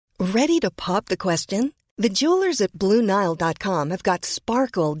Ready to pop the question? The jewelers at BlueNile.com have got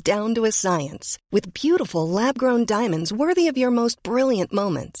sparkle down to a science with beautiful lab-grown diamonds worthy of your most brilliant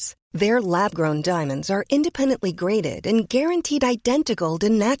moments. Their lab-grown diamonds are independently graded and guaranteed identical to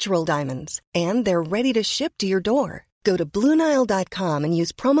natural diamonds, and they're ready to ship to your door. Go to BlueNile.com and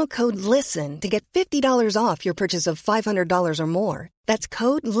use promo code LISTEN to get $50 off your purchase of $500 or more. That's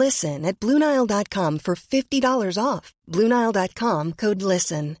code LISTEN at BlueNile.com for $50 off. BlueNile.com, code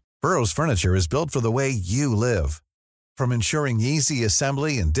LISTEN. Burrow's furniture is built for the way you live. From ensuring easy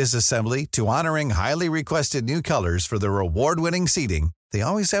assembly and disassembly to honoring highly requested new colors for their award-winning seating, they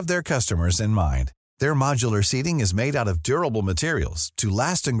always have their customers in mind. Their modular seating is made out of durable materials to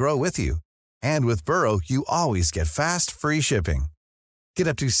last and grow with you. And with Burrow, you always get fast, free shipping. Get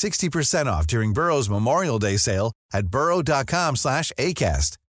up to 60% off during Burrow's Memorial Day sale at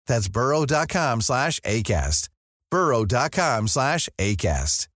burrow.com/ACAST. That's burrow.com/ACAST.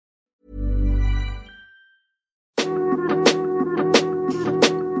 burrow.com/ACAST.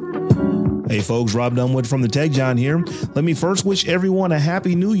 Hey folks, Rob Dunwood from the Tech Jawn here. Let me first wish everyone a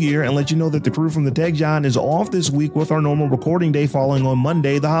happy new year and let you know that the crew from the Tech Jawn is off this week with our normal recording day falling on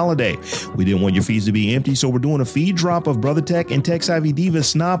Monday, the holiday. We didn't want your feeds to be empty, so we're doing a feed drop of Brother Tech and Tech Savvy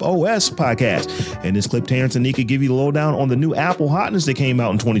Diva's SnobOS podcast. In this clip, Terrence and Nika give you the lowdown on the new Apple hotness that came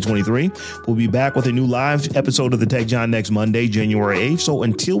out in 2023. We'll be back with a new live episode of the Tech Jawn next Monday, January 8th. So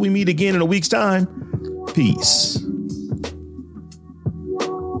until we meet again in a week's time, peace.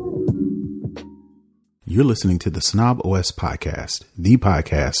 You're listening to the SnobOS podcast, the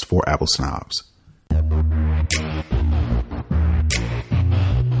podcast for Apple snobs.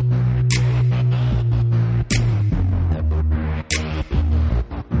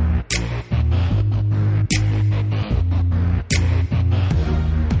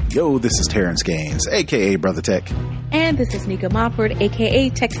 Yo, this is Terrence Gaines, aka Brother Tech. And this is Nika Montford, aka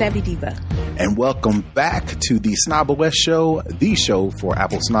Tech Savvy Diva. And welcome back to the SnobOS show, the show for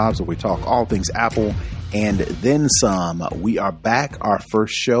Apple snobs, where we talk all things Apple and then some. We are back, our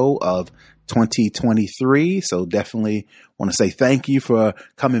first show of 2023. So definitely want to say thank you for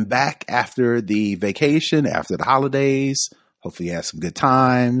coming back after the vacation, after the holidays. Hopefully you had some good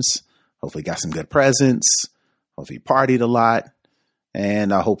times. Hopefully you got some good presents. Hopefully you partied a lot.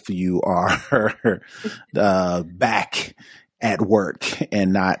 And I hope you are back at work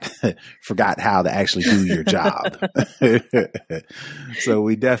and not forgot how to actually do your job. So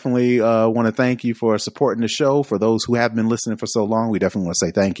we definitely want to thank you for supporting the show. For those who have been listening for so long, we definitely want to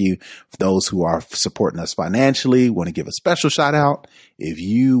say thank you. For those who are supporting us financially, want to give a special shout out. If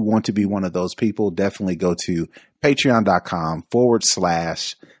you want to be one of those people, definitely go to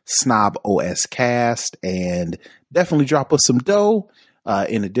patreon.com/SnobOScast and definitely drop us some dough.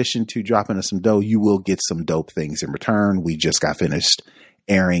 In addition to dropping us some dough, you will get some dope things in return. We just got finished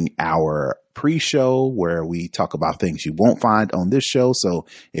airing our pre-show where we talk about things you won't find on this show. So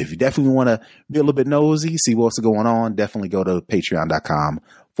if you definitely want to be a little bit nosy, see what's going on, definitely go to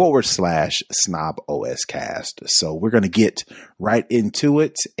patreon.com/SnobOScast. So we're going to get right into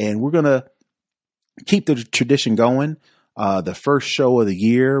it, and we're going to keep the tradition going. The first show of the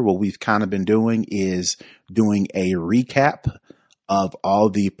year, what we've kind of been doing is doing a recap of all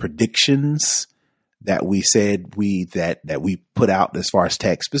the predictions that we said that we put out as far as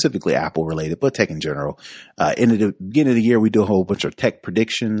tech, specifically Apple related, but tech in general. In the beginning of the year, we do a whole bunch of tech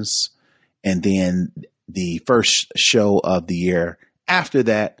predictions. And then the first show of the year after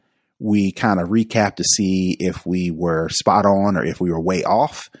that, we kind of recap to see if we were spot on or if we were way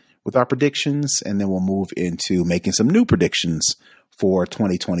off with our predictions. And then we'll move into making some new predictions for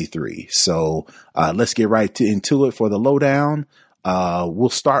 2023. So let's get right into it for the lowdown. We'll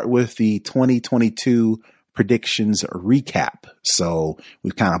start with the 2022 predictions recap. So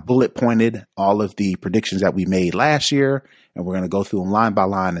we've kind of bullet pointed all of the predictions that we made last year, and we're going to go through them line by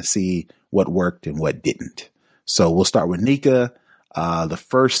line and see what worked and what didn't. So we'll start with Nika. The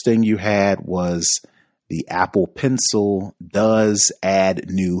first thing you had was the Apple Pencil does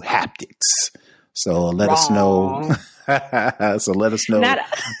add new haptics. So let us know. So let us know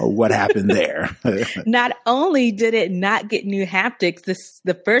what happened there. Not only did it not get new haptics,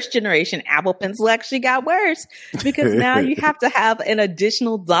 the first generation Apple Pencil actually got worse because now you have to have an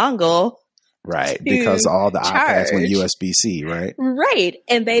additional dongle. Right, because all the iPads went USB-C, right? Right,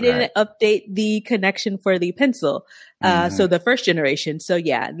 and they didn't update the connection for the Pencil. So the first generation. So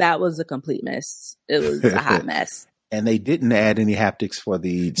yeah, that was a complete mess. It was a hot mess. And they didn't add any haptics for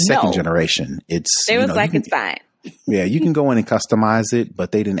the second generation. It's fine. Yeah, you can go in and customize it,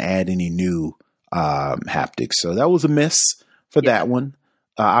 but they didn't add any new haptics. So that was a miss for that one.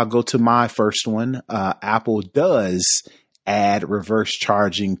 I'll go to my first one. Apple does add reverse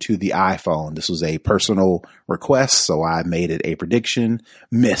charging to the iPhone. This was a personal request, so I made it a prediction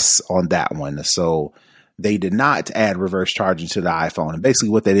miss on that one. So they did not add reverse charging to the iPhone. And basically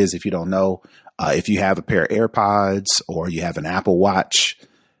what that is, if you don't know, if you have a pair of AirPods or you have an Apple Watch,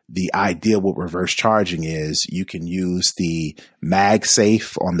 the idea with reverse charging is you can use the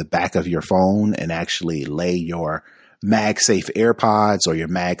MagSafe on the back of your phone and actually lay your MagSafe AirPods or your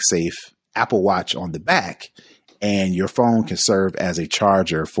MagSafe Apple Watch on the back, and your phone can serve as a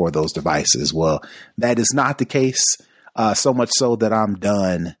charger for those devices. Well, that is not the case, so much so that I'm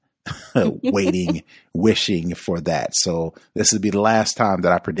done waiting, wishing for that. So this would be the last time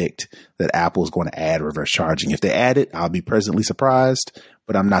that I predict that Apple is going to add reverse charging. If they add it, I'll be pleasantly surprised,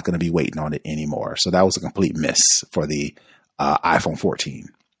 but I'm not going to be waiting on it anymore. So that was a complete miss for the iPhone 14.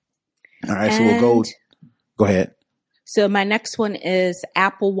 All right, so we'll go ahead. So my next one is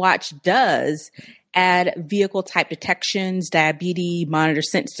Apple Watch does add vehicle type detections, diabetes monitor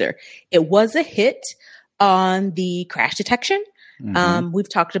sensor. It was a hit on the crash detection. Mm-hmm. We've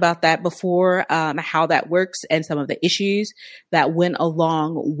talked about that before, how that works and some of the issues that went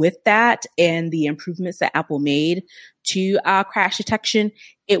along with that and the improvements that Apple made to crash detection.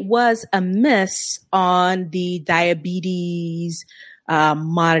 It was a miss on the diabetes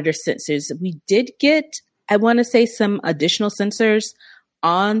monitor sensors. We did get, I want to say, some additional sensors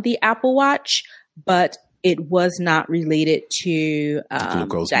on the Apple Watch, but it was not related to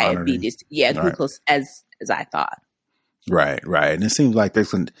glucose diabetes. Monitoring. Yeah, glucose as I thought. Right. And it seems like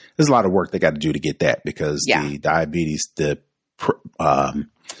there's a lot of work they got to do to get that, because the diabetes, that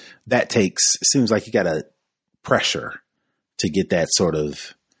seems like you got a pressure to get that sort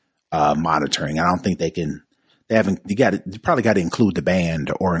of monitoring. I don't think you probably got to include the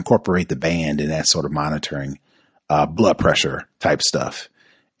band or incorporate the band in that sort of monitoring, blood pressure type stuff.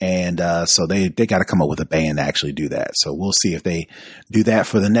 And so they got to come up with a band to actually do that. So we'll see if they do that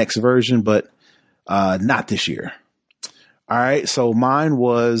for the next version, but not this year. All right. So mine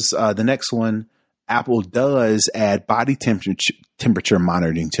was the next one. Apple does add body temperature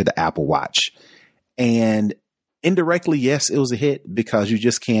monitoring to the Apple Watch. And indirectly, yes, it was a hit, because you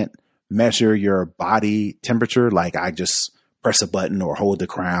just can't measure your body temperature. Like I just press a button or hold the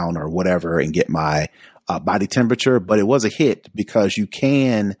crown or whatever and get my body temperature. But it was a hit because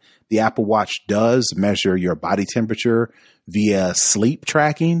the Apple Watch does measure your body temperature via sleep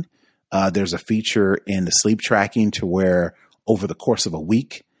tracking. There's a feature in the sleep tracking to where over the course of a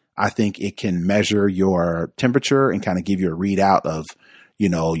week, I think it can measure your temperature and kind of give you a readout of,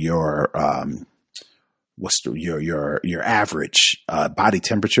 your average body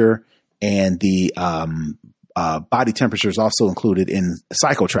temperature. And the body temperature is also included in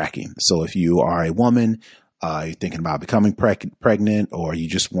cycle tracking. So if you are a woman, you're thinking about becoming pregnant, or you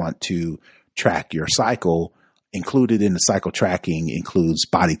just want to track your cycle, included in the cycle tracking includes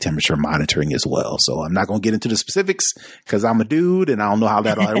body temperature monitoring as well. So I'm not going to get into the specifics because I'm a dude and I don't know how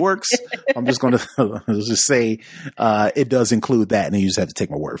that all works. I'm just going to just say it does include that, and you just have to take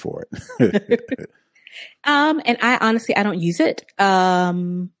my word for it. And I don't use it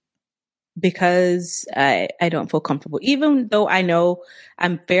because I don't feel comfortable, even though I know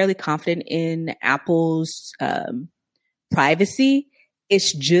I'm fairly confident in Apple's privacy.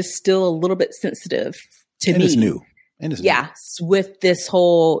 It's just still a little bit sensitive to me. It's new. With this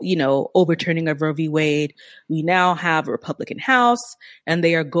whole, overturning of Roe v. Wade, we now have a Republican House and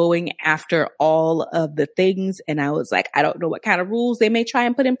they are going after all of the things. And I was like, I don't know what kind of rules they may try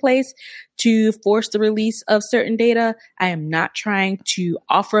and put in place to force the release of certain data. I am not trying to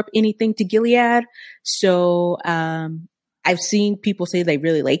offer up anything to Gilead. So I've seen people say they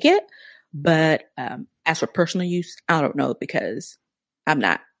really like it, but as for personal use, I don't know, because I'm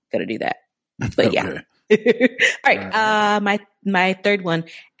not going to do that. But yeah. All right. My third one,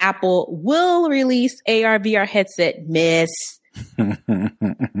 Apple will release AR VR headset. Miss. Even though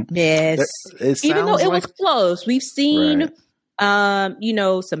it was close. We've seen,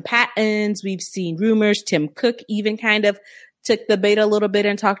 some patents. We've seen rumors. Tim Cook even kind of took the bait a little bit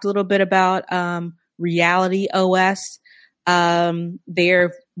and talked a little bit about Reality OS.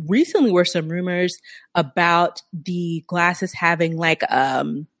 There recently were some rumors about the glasses having like a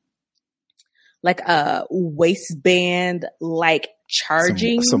waistband, like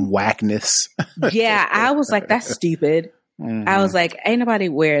charging. Some whackness. Yeah. I was like, that's stupid. Mm-hmm. I was like, ain't nobody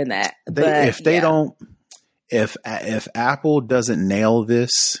wearing that. If Apple doesn't nail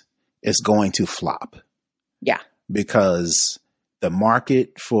this, it's going to flop. Yeah. Because the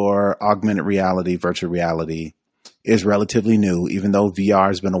market for augmented reality, virtual reality is relatively new, even though VR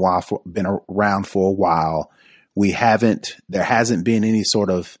has been around for a while. There hasn't been any sort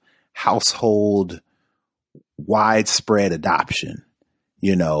of household widespread adoption.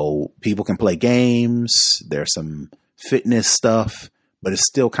 You know, people can play games. There's some fitness stuff, but it's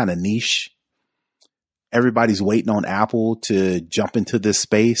still kind of niche. Everybody's waiting on Apple to jump into this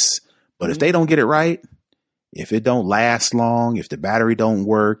space. But if they don't get it right, if it don't last long, if the battery don't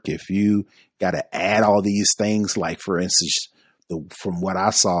work, if you got to add all these things, like for instance, from what I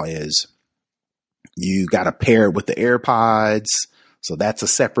saw is you got to pair it with the AirPods. So that's a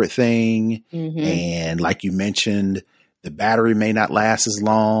separate thing. Mm-hmm. And like you mentioned, the battery may not last as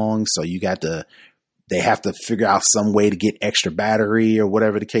long. So they have to figure out some way to get extra battery or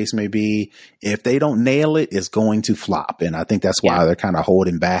whatever the case may be. If they don't nail it, it's going to flop. And I think that's why they're kind of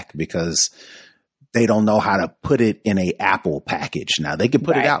holding back, because they don't know how to put it in a Apple package. Now they can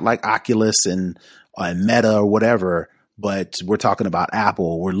put it out like Oculus and Meta or whatever, but we're talking about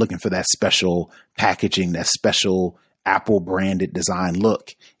Apple. We're looking for that special packaging, that special Apple branded design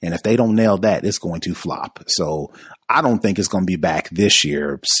look. And if they don't nail that, it's going to flop. So I don't think it's going to be back this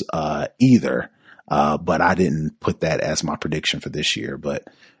year either. But I didn't put that as my prediction for this year. But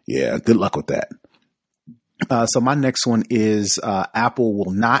yeah, good luck with that. So my next one is Apple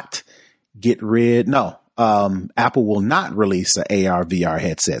will not Apple will not release the AR VR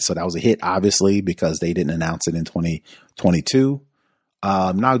headset. So that was a hit, obviously, because they didn't announce it in 2022.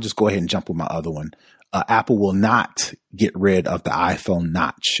 Now I'll just go ahead and jump with my other one. Apple will not get rid of the iPhone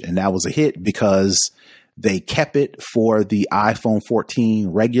notch. And that was a hit because they kept it for the iPhone 14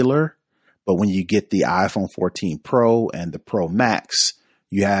 regular. But when you get the iPhone 14 Pro and the Pro Max,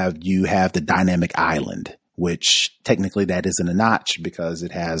 you have the dynamic island, which technically that isn't a notch because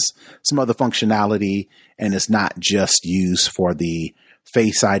it has some other functionality, and it's not just used for the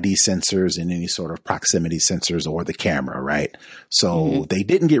Face ID sensors and any sort of proximity sensors or the camera, right? So they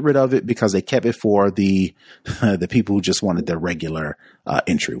didn't get rid of it because they kept it for the people who just wanted the regular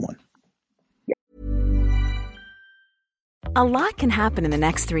entry one. A lot can happen in the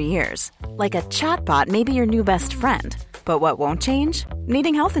next 3 years. Like a chatbot may be your new best friend. But what won't change?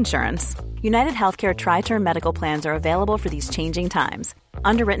 Needing health insurance. United Healthcare Tri-Term Medical Plans are available for these changing times.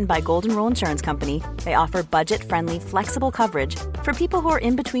 Underwritten by Golden Rule Insurance Company, they offer budget-friendly, flexible coverage for people who are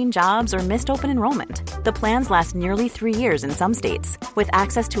in between jobs or missed open enrollment. The plans last nearly 3 years in some states, with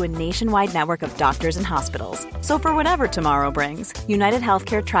access to a nationwide network of doctors and hospitals. So for whatever tomorrow brings, United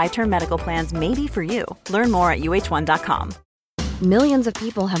Healthcare Tri-Term Medical Plans may be for you. Learn more at uh1.com. Millions of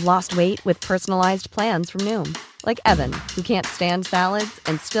people have lost weight with personalized plans from Noom. Like Evan, who can't stand salads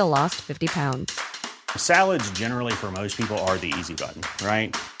and still lost 50 pounds. Salads generally for most people are the easy button,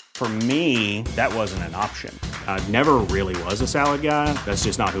 right? For me, that wasn't an option. I never really was a salad guy. That's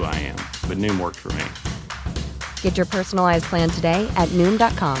just not who I am. But Noom worked for me. Get your personalized plan today at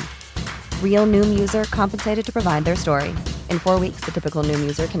Noom.com. Real Noom user compensated to provide their story. In 4 weeks, the typical Noom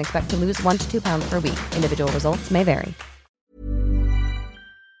user can expect to lose 1 to 2 pounds per week. Individual results may vary.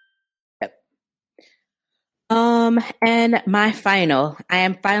 And my final, I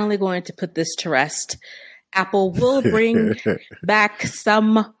am finally going to put this to rest. Apple will bring back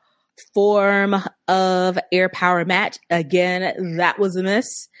some form of Air Power Mat. Again, that was a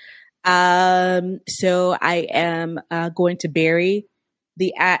miss. So I am going to bury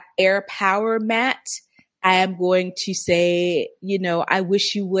the Air Power Mat. I am going to say, I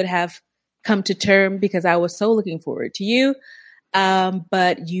wish you would have come to term because I was so looking forward to you.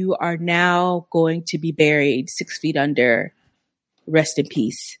 But you are now going to be buried 6 feet under. Rest in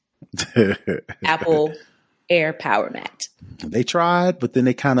peace. Apple Air Power Mat. They tried, but then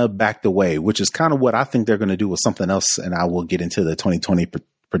they kind of backed away, which is kind of what I think they're going to do with something else. And I will get into the 2020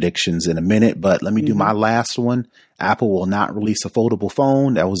 predictions in a minute, but let me do my last one. Apple will not release a foldable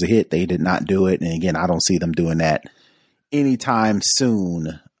phone. That was a hit. They did not do it. And again, I don't see them doing that anytime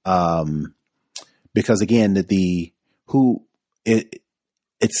soon. Because again,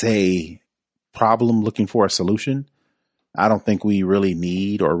 it's a problem looking for a solution. I don't think we really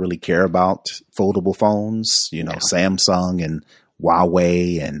need or really care about foldable phones. Samsung and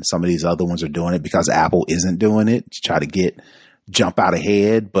Huawei and some of these other ones are doing it because Apple isn't doing it to try to jump out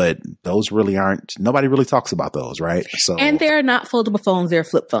ahead. But those really nobody really talks about those, right? So, and they're not foldable phones. They're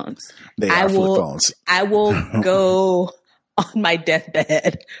flip phones. They are flip phones. I will go on my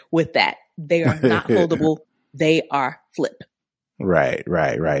deathbed with that. They are not foldable. They are flip. Right.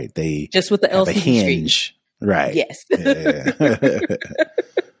 They just with the LCD hinge. Screen. Right. Yes. Yeah.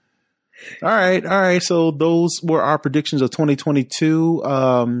 All right. So those were our predictions of 2022.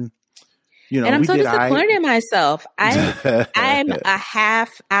 And I'm so disappointed in myself. I'm a half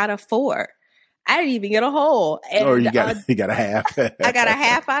out of 4. I didn't even get a whole. And, you got a half. I got a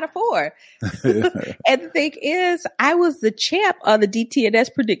half out of 4. And the thing is, I was the champ on the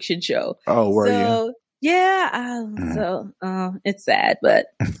DTNS prediction show. Oh, were you? Yeah. So it's sad, but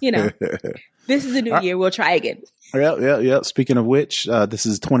this is a new year. We'll try again. Yeah. Speaking of which, this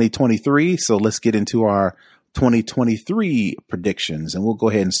is 2023. So let's get into our 2023 predictions, and we'll go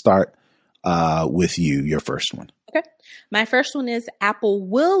ahead and start with your first one. Okay. My first one is Apple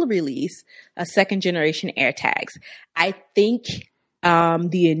will release a second generation AirTags. I think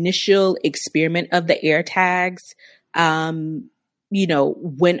the initial experiment of the AirTags,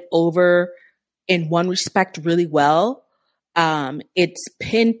 went over in one respect really well. Its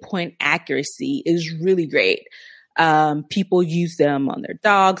pinpoint accuracy is really great. People use them on their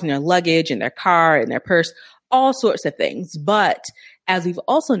dogs and their luggage and their car and their purse, all sorts of things. But as we've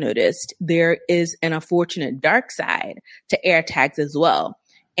also noticed, there is an unfortunate dark side to AirTags as well.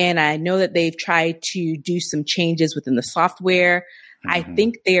 And I know that they've tried to do some changes within the software. Mm-hmm. I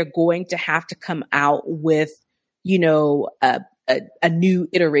think they are going to have to come out with, a new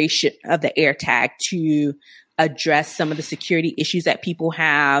iteration of the AirTag to address some of the security issues that people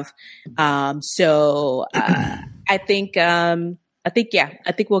have. I think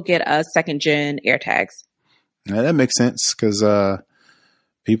we'll get a second gen AirTags. Yeah, that makes sense because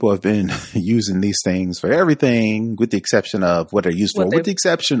people have been using these things for everything, with the exception of what they're used for. With the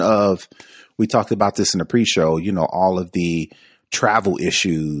exception of, we talked about this in the pre-show, all of the travel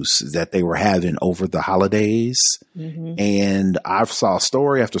issues that they were having over the holidays. Mm-hmm. And I've saw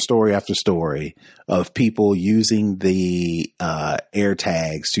story after story after story of people using the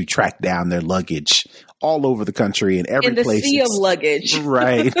AirTags to track down their luggage all over the country in every place. In the sea of luggage.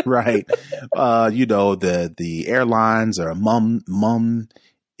 Right. The airlines are mum,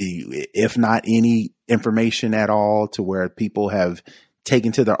 if not any information at all, to where people have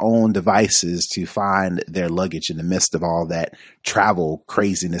taken to their own devices to find their luggage in the midst of all that travel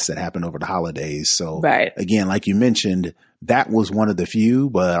craziness that happened over the holidays. So again, like you mentioned, that was one of the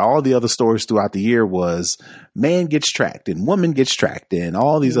few, but all the other stories throughout the year was man gets tracked and woman gets tracked and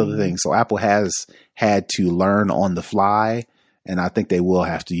all these other things. So Apple has had to learn on the fly. And I think they will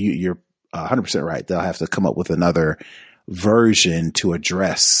have to, you're 100% right. They'll have to come up with another version to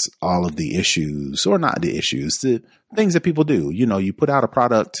address all of the issues, or not the issues, the things that people do. You put out a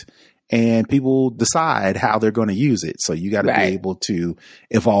product and people decide how they're going to use it. So you got to be able to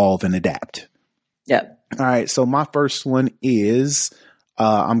evolve and adapt. Yep. All right. So my first one is,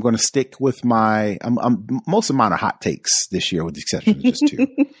 I'm going to stick with most of mine are hot takes this year, with the exception of just two.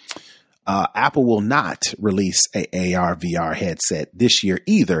 Apple will not release a AR VR headset this year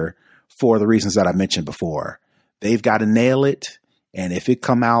either, for the reasons that I mentioned before. They've got to nail it. And if it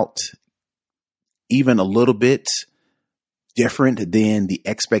come out even a little bit different than the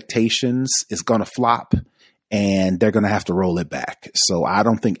expectations, it's going to flop and they're going to have to roll it back. So I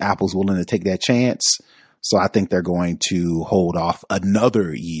don't think Apple's willing to take that chance. So I think they're going to hold off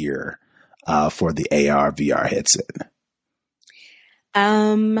another year for the AR VR headset.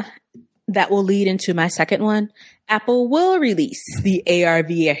 That will lead into my second one. Apple will release the AR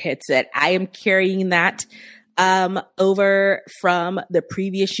VR headset. I am carrying that over from the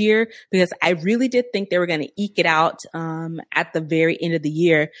previous year because I really did think they were going to eke it out at the very end of the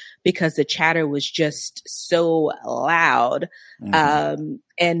year because the chatter was just so loud. Mm-hmm.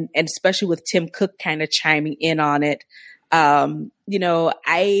 And especially with Tim Cook kind of chiming in on it. I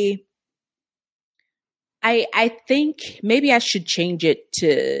think maybe I should change it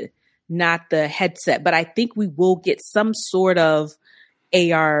to not the headset, but I think we will get some sort of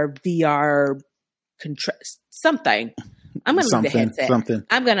AR, VR something. I'm going to leave the headset.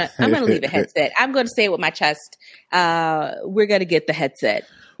 I'm going to leave the headset. I'm going to say it with my chest. We're going to get the headset.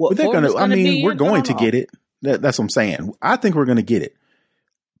 We're going to get it. That's what I'm saying. I think we're going to get it.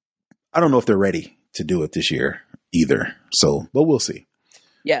 I don't know if they're ready to do it this year either. So, but we'll see.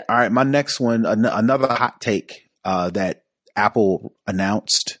 Yeah. All right. My next one, another hot take that Apple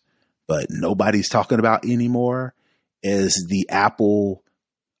announced, but nobody's talking about anymore, is the Apple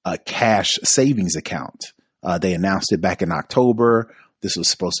cash savings account. They announced it back in October. This was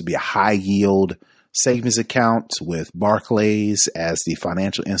supposed to be a high yield savings account with Barclays as the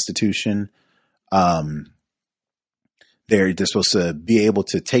financial institution. They're supposed to be able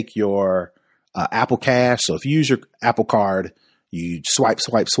to take your Apple Cash. So if you use your Apple Card, you swipe,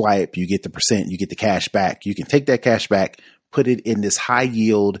 you get the percent, you get the cash back. You can take that cash back, put it in this high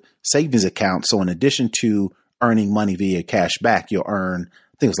yield savings account. So in addition to earning money via cash back, you'll earn,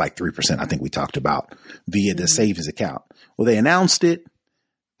 I think it was like 3%. I think we talked about via the savings account. Well, they announced it.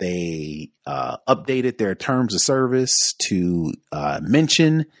 They updated their terms of service to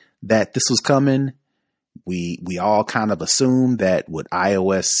mention that this was coming. We all kind of assumed that with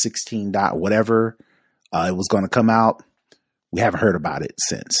iOS 16 whatever, it was going to come out. We haven't heard about it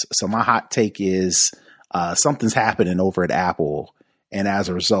since. So my hot take is something's happening over at Apple. And as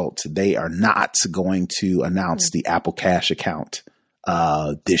a result, they are not going to announce the Apple Cash account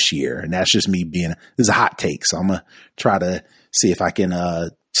this year. And that's just me this is a hot take. So I'm going to try to see if I can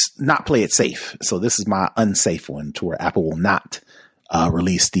not play it safe. So this is my unsafe one, to where Apple will not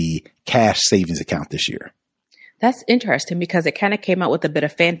release the cash savings account this year. That's interesting because it kind of came out with a bit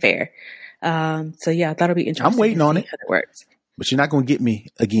of fanfare. So yeah, that'll be interesting. I'm waiting on it. How it works. But you're not going to get me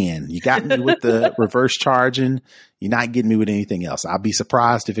again. You got me with the reverse charging. You're not getting me with anything else. I'll be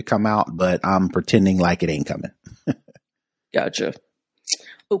surprised if it come out, but I'm pretending like it ain't coming. Gotcha.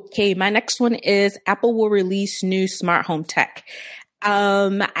 Okay, my next one is Apple will release new smart home tech.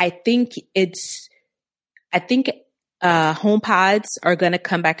 I think HomePods are going to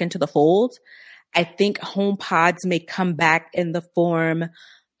come back into the fold. I think HomePods may come back in the form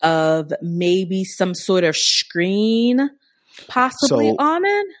of maybe some sort of screen possibly on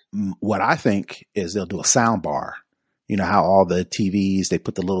it. What I think is they'll do a sound bar. You know how all the TVs, they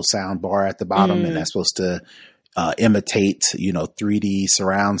put the little sound bar at the bottom and that's supposed to imitate, 3D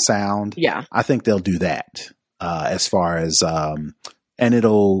surround sound. Yeah. I think they'll do that as far as, and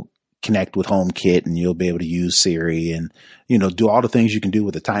it'll connect with HomeKit and you'll be able to use Siri and, do all the things you can do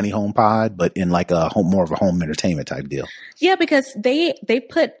with a tiny HomePod, but in like more of a home entertainment type deal. Yeah, because they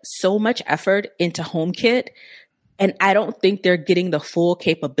put so much effort into HomeKit. And I don't think they're getting the full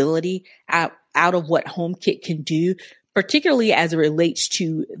capability out of what HomeKit can do, particularly as it relates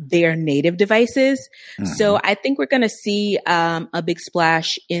to their native devices. Mm-hmm. So I think we're going to see a big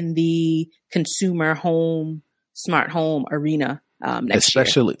splash in the consumer home, smart home arena next year.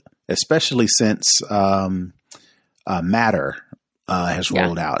 Especially since Matter has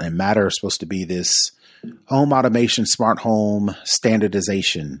rolled out. And Matter is supposed to be this home automation, smart home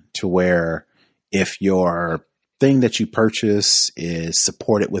standardization, to where if your thing that you purchase is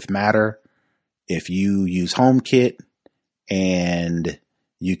supported with Matter, if you use HomeKit and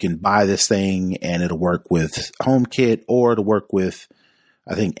you can buy this thing and it'll work with HomeKit, or it'll work with,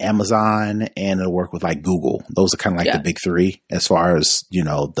 I think, Amazon, and it'll work with like Google. Those are kind of like the big three as far as,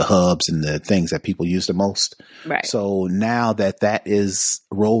 the hubs and the things that people use the most. Right. So now that is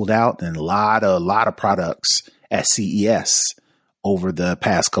rolled out, and a lot of products at CES over the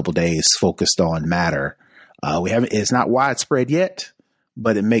past couple of days focused on Matter. It's not widespread yet,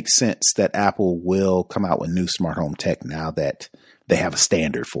 but it makes sense that Apple will come out with new smart home tech now that they have a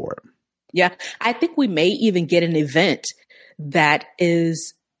standard for it. Yeah. I think we may even get an event that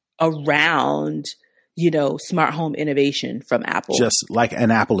is around, smart home innovation from Apple. Just like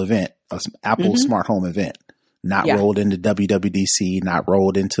an Apple event, Apple smart home event, not rolled into WWDC, not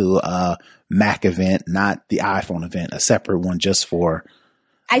rolled into a Mac event, not the iPhone event, a separate one just for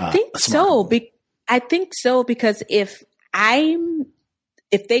I think so. I think so, because if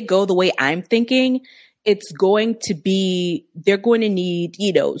they go the way I'm thinking, it's going to be, they're going to need,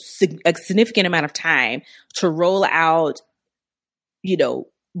 a significant amount of time to roll out,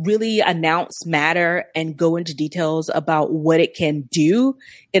 really announce Matter and go into details about what it can do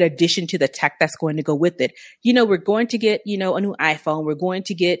in addition to the tech that's going to go with it. We're going to get, a new iPhone. We're going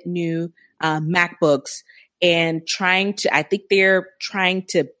to get new MacBooks, and I think they're trying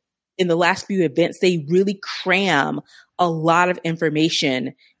to, in the last few events, they really cram a lot of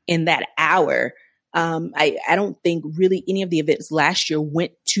information in that hour. I don't think really any of the events last year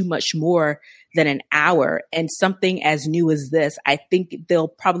went too much more than an hour, and something as new as this, I think they'll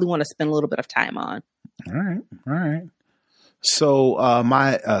probably want to spend a little bit of time on. All right. So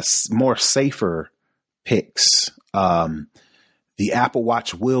my more safer picks, the Apple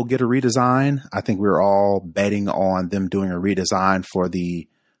Watch will get a redesign. I think we're all betting on them doing a redesign for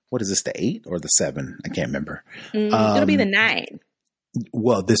what is this, the 8 or the 7? I can't remember. It'll be the 9.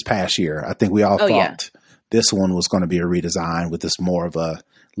 Well, this past year, I think we all thought this one was going to be a redesign with this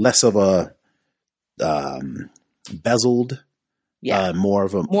less of a bezeled, more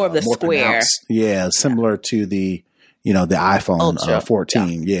of the square. Similar to the iPhone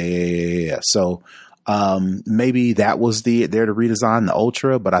 14. Yeah. So maybe that was they're to redesign the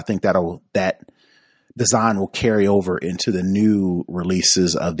Ultra, but I think that design will carry over into the new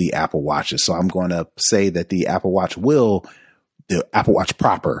releases of the Apple Watches. So I'm going to say that the Apple Watch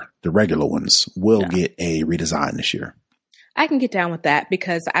proper, the regular ones, will get a redesign this year. I can get down with that,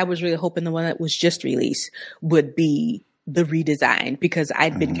 because I was really hoping the one that was just released would be the redesign, because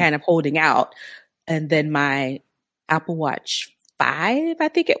I'd been kind of holding out. And then my Apple Watch 5, I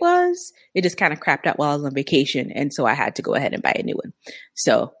think it was, it just kind of crapped out while I was on vacation. And so I had to go ahead and buy a new one.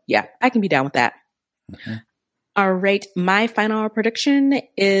 So yeah, I can be down with that. Mm-hmm. All right. My final prediction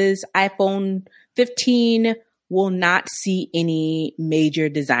is iPhone 15 will not see any major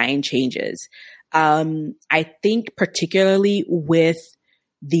design changes. I think particularly with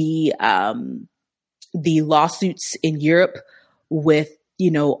the lawsuits in Europe with,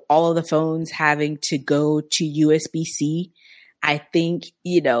 all of the phones having to go to USB-C, I think,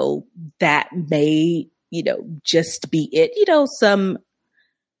 that may, just be it, some,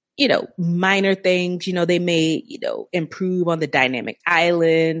 minor things, they may, improve on the dynamic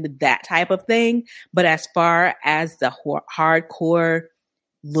island, that type of thing. But as far as the hardcore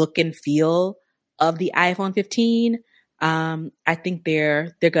look and feel of the iPhone 15, I think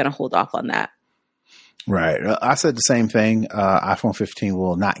they're going to hold off on that. Right. I said the same thing. iPhone 15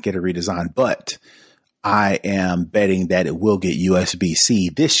 will not get a redesign, but I am betting that it will get USB-C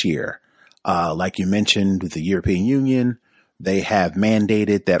this year. Like you mentioned with the European Union, they have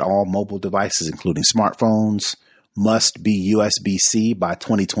mandated that all mobile devices, including smartphones, must be USB-C by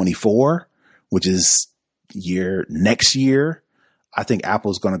 2024, which is next year. I think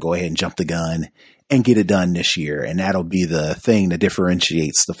Apple's going to go ahead and jump the gun and get it done this year. And that'll be the thing that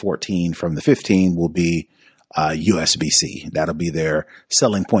differentiates the 14 from the 15 will be USB-C. That'll be their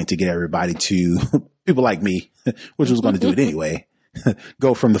selling point to get everybody to people like me, which was going to do it anyway,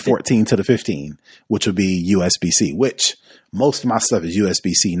 go from the 14 to the 15, which will be USB-C, which most of my stuff is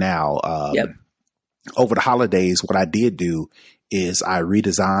USB-C now. Over the holidays, what I did do is I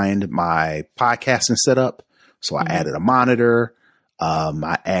redesigned my podcasting setup. So I added a monitor.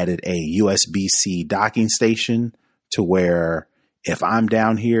 I added a USB-C docking station to where if I'm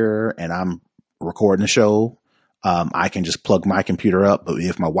down here and I'm recording a show, I can just plug my computer up. But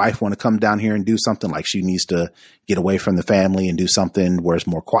if my wife want to come down here and do something, like she needs to get away from the family and do something where it's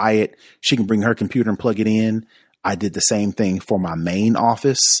more quiet, she can bring her computer and plug it in. I did the same thing for my main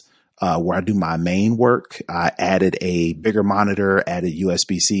office, where I do my main work. I added a bigger monitor, added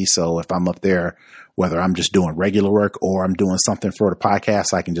USB-C. So if I'm up there, whether I'm just doing regular work or I'm doing something for the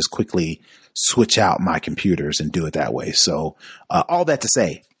podcast, I can just quickly switch out my computers and do it that way. So all that to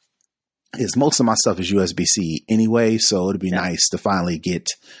say is most of my stuff is USB-C anyway. So it'd be nice to finally get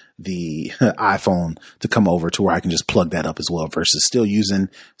the iPhone to come over to where I can just plug that up as well versus still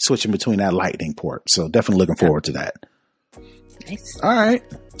switching between that lightning port. So definitely looking forward to that. Nice. All right.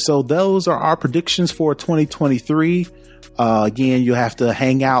 So those are our predictions for 2023. Again, you have to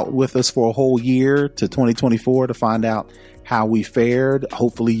hang out with us for a whole year to 2024 to find out how we fared.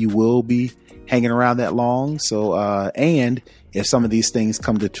 Hopefully you will be hanging around that long. So, and if some of these things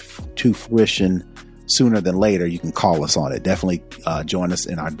come to fruition sooner than later, you can call us on it. Definitely join us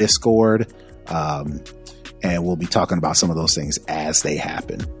in our Discord. And we'll be talking about some of those things as they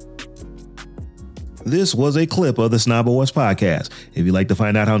happen. This was a clip of the SnobOS podcast. If you'd like to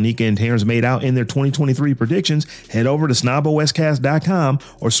find out how Nika and Terrence made out in their 2023 predictions, head over to snoboscast.com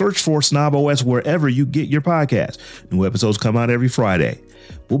or search for SnobOS wherever you get your podcast. New episodes come out every Friday.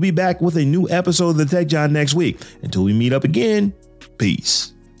 We'll be back with a new episode of the Tech Jawn next week. Until we meet up again,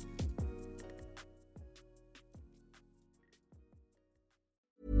 peace.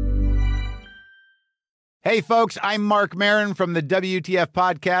 Hey, folks, I'm Mark Maron from the WTF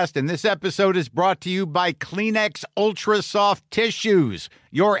Podcast, and this episode is brought to you by Kleenex Ultra Soft Tissues,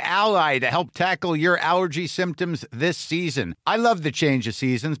 your ally to help tackle your allergy symptoms this season. I love the change of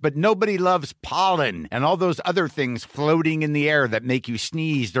seasons, but nobody loves pollen and all those other things floating in the air that make you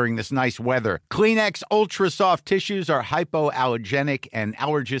sneeze during this nice weather. Kleenex Ultra Soft Tissues are hypoallergenic and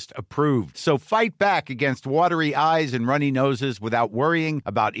allergist approved, so fight back against watery eyes and runny noses without worrying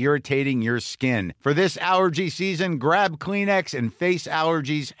about irritating your skin. For this allergy season, grab Kleenex and face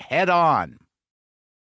allergies head on.